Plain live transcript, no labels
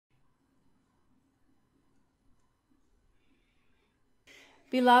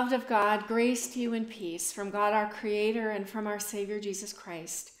Beloved of God, grace to you and peace from God our Creator and from our Savior Jesus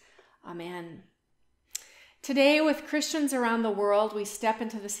Christ. Amen. Today, with Christians around the world, we step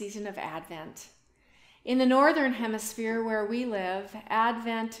into the season of Advent. In the Northern Hemisphere where we live,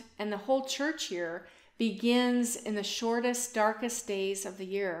 Advent and the whole church year begins in the shortest, darkest days of the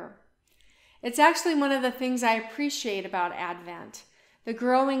year. It's actually one of the things I appreciate about Advent. The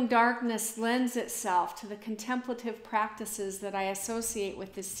growing darkness lends itself to the contemplative practices that I associate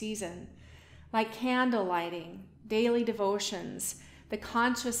with this season, like candle lighting, daily devotions, the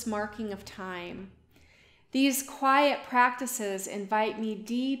conscious marking of time. These quiet practices invite me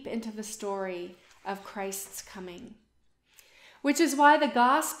deep into the story of Christ's coming, which is why the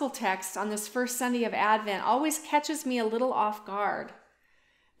gospel text on this first Sunday of Advent always catches me a little off guard.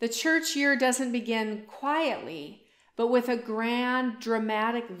 The church year doesn't begin quietly, but with a grand,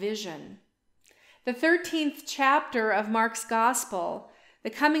 dramatic vision. The 13th chapter of Mark's Gospel,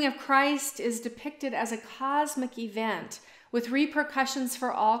 the coming of Christ, is depicted as a cosmic event with repercussions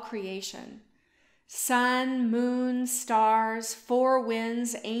for all creation. Sun, moon, stars, four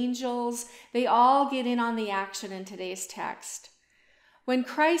winds, angels, they all get in on the action in today's text. When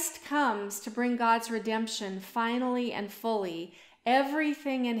Christ comes to bring God's redemption finally and fully,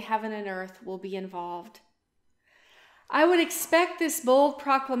 everything in heaven and earth will be involved. I would expect this bold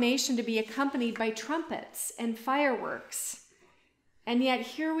proclamation to be accompanied by trumpets and fireworks. And yet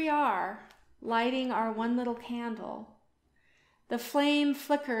here we are, lighting our one little candle. The flame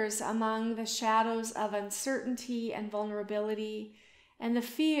flickers among the shadows of uncertainty and vulnerability and the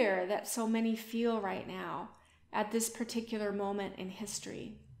fear that so many feel right now at this particular moment in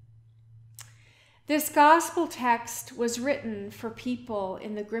history. This gospel text was written for people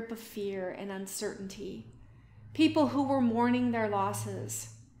in the grip of fear and uncertainty. People who were mourning their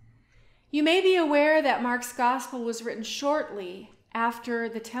losses. You may be aware that Mark's gospel was written shortly after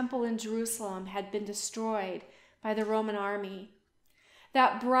the temple in Jerusalem had been destroyed by the Roman army.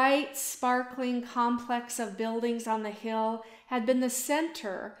 That bright, sparkling complex of buildings on the hill had been the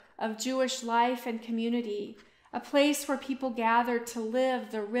center of Jewish life and community, a place where people gathered to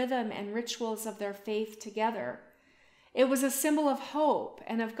live the rhythm and rituals of their faith together. It was a symbol of hope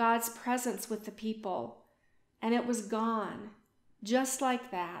and of God's presence with the people. And it was gone, just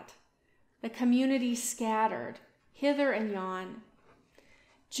like that. The community scattered, hither and yon.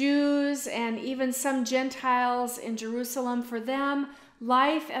 Jews and even some Gentiles in Jerusalem, for them,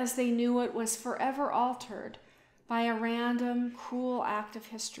 life as they knew it was forever altered by a random, cruel act of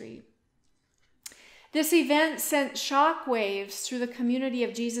history. This event sent shockwaves through the community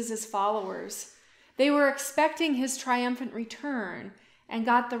of Jesus' followers. They were expecting his triumphant return and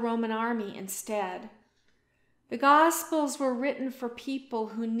got the Roman army instead. The Gospels were written for people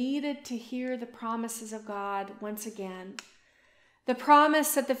who needed to hear the promises of God once again. The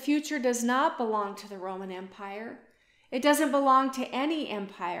promise that the future does not belong to the Roman Empire. It doesn't belong to any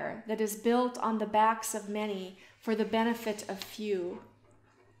empire that is built on the backs of many for the benefit of few.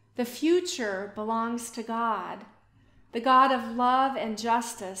 The future belongs to God, the God of love and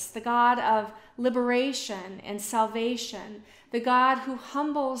justice, the God of liberation and salvation, the God who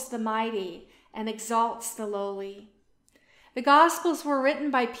humbles the mighty and exalts the lowly. The Gospels were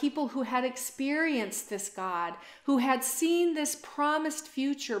written by people who had experienced this God, who had seen this promised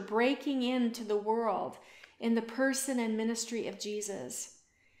future breaking into the world in the person and ministry of Jesus.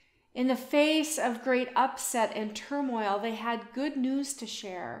 In the face of great upset and turmoil, they had good news to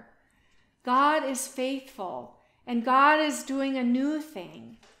share. God is faithful, and God is doing a new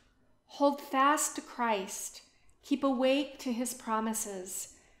thing. Hold fast to Christ. Keep awake to his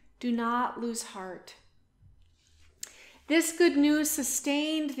promises. Do not lose heart. This good news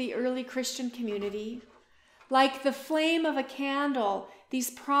sustained the early Christian community. Like the flame of a candle,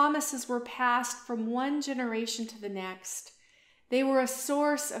 these promises were passed from one generation to the next. They were a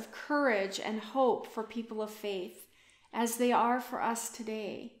source of courage and hope for people of faith, as they are for us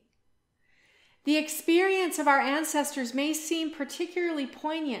today. The experience of our ancestors may seem particularly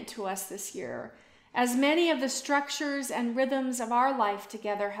poignant to us this year, as many of the structures and rhythms of our life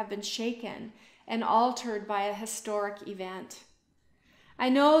together have been shaken and altered by a historic event. I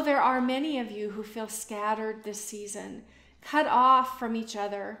know there are many of you who feel scattered this season, cut off from each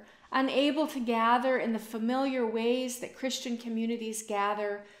other, unable to gather in the familiar ways that Christian communities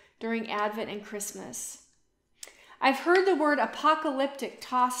gather during Advent and Christmas. I've heard the word apocalyptic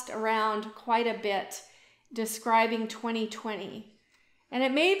tossed around quite a bit, describing 2020. And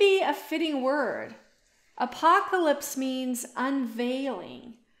it may be a fitting word. Apocalypse means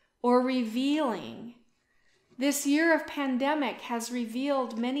unveiling or revealing. This year of pandemic has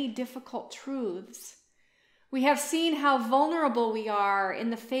revealed many difficult truths. We have seen how vulnerable we are in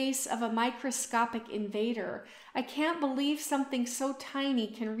the face of a microscopic invader. I can't believe something so tiny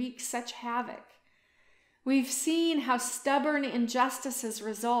can wreak such havoc. We've seen how stubborn injustices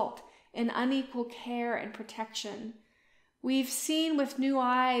result in unequal care and protection. We've seen with new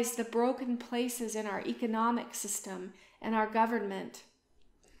eyes the broken places in our economic system and our government.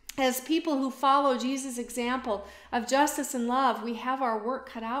 As people who follow Jesus' example of justice and love, we have our work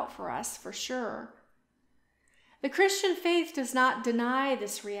cut out for us, for sure. The Christian faith does not deny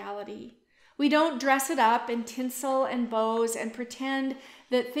this reality. We don't dress it up in tinsel and bows and pretend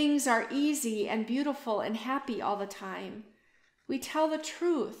that things are easy and beautiful and happy all the time. We tell the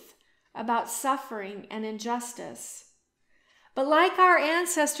truth about suffering and injustice. But like our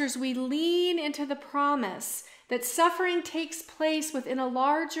ancestors, we lean into the promise that suffering takes place within a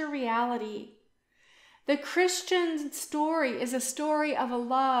larger reality. The Christian story is a story of a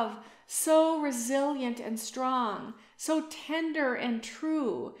love so resilient and strong, so tender and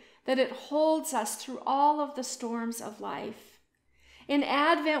true, that it holds us through all of the storms of life. In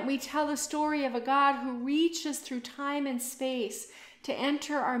Advent, we tell the story of a God who reaches through time and space to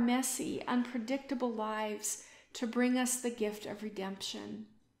enter our messy, unpredictable lives to bring us the gift of redemption.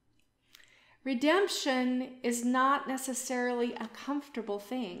 Redemption is not necessarily a comfortable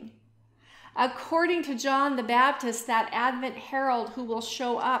thing. According to John the Baptist, that Advent herald who will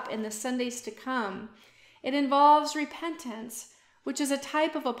show up in the Sundays to come, it involves repentance, which is a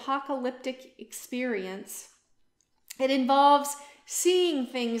type of apocalyptic experience. It involves seeing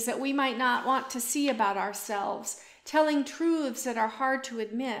things that we might not want to see about ourselves, telling truths that are hard to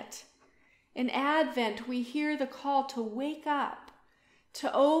admit. In Advent, we hear the call to wake up, to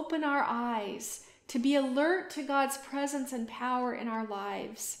open our eyes, to be alert to God's presence and power in our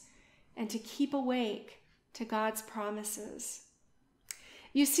lives, and to keep awake to God's promises.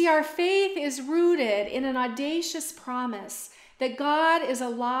 You see, our faith is rooted in an audacious promise that God is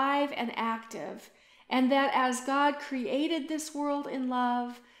alive and active, and that as God created this world in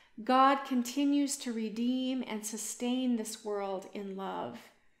love, God continues to redeem and sustain this world in love.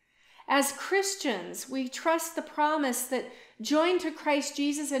 As Christians, we trust the promise that joined to Christ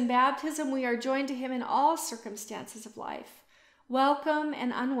Jesus in baptism, we are joined to him in all circumstances of life, welcome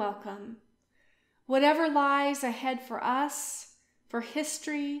and unwelcome. Whatever lies ahead for us, for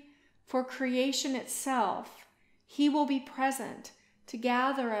history, for creation itself, he will be present to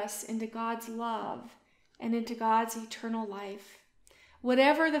gather us into God's love and into God's eternal life.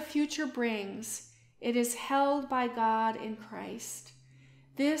 Whatever the future brings, it is held by God in Christ.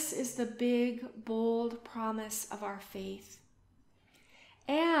 This is the big, bold promise of our faith.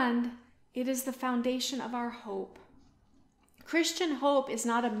 And it is the foundation of our hope. Christian hope is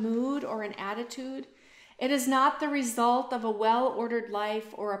not a mood or an attitude. It is not the result of a well-ordered life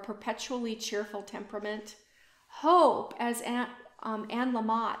or a perpetually cheerful temperament. Hope, as Anne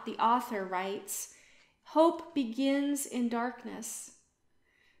Lamott, the author, writes, hope begins in darkness.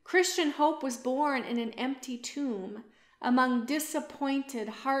 Christian hope was born in an empty tomb among disappointed,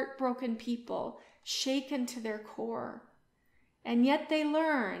 heartbroken people, shaken to their core. And yet they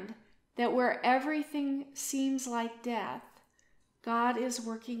learned that where everything seems like death, God is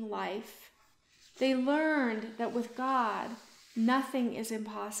working life. They learned that with God, nothing is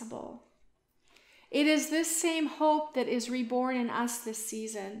impossible. It is this same hope that is reborn in us this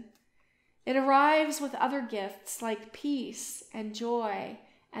season. It arrives with other gifts like peace and joy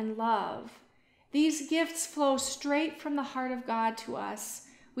and love. These gifts flow straight from the heart of God to us.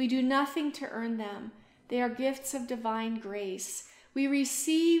 We do nothing to earn them. They are gifts of divine grace. We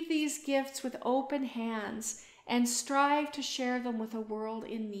receive these gifts with open hands and strive to share them with a world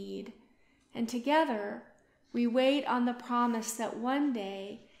in need. And together, we wait on the promise that one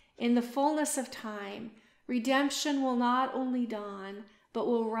day, in the fullness of time, redemption will not only dawn, but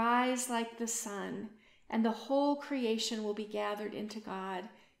will rise like the sun, and the whole creation will be gathered into God,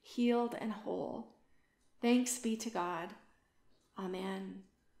 healed and whole. Thanks be to God. Amen.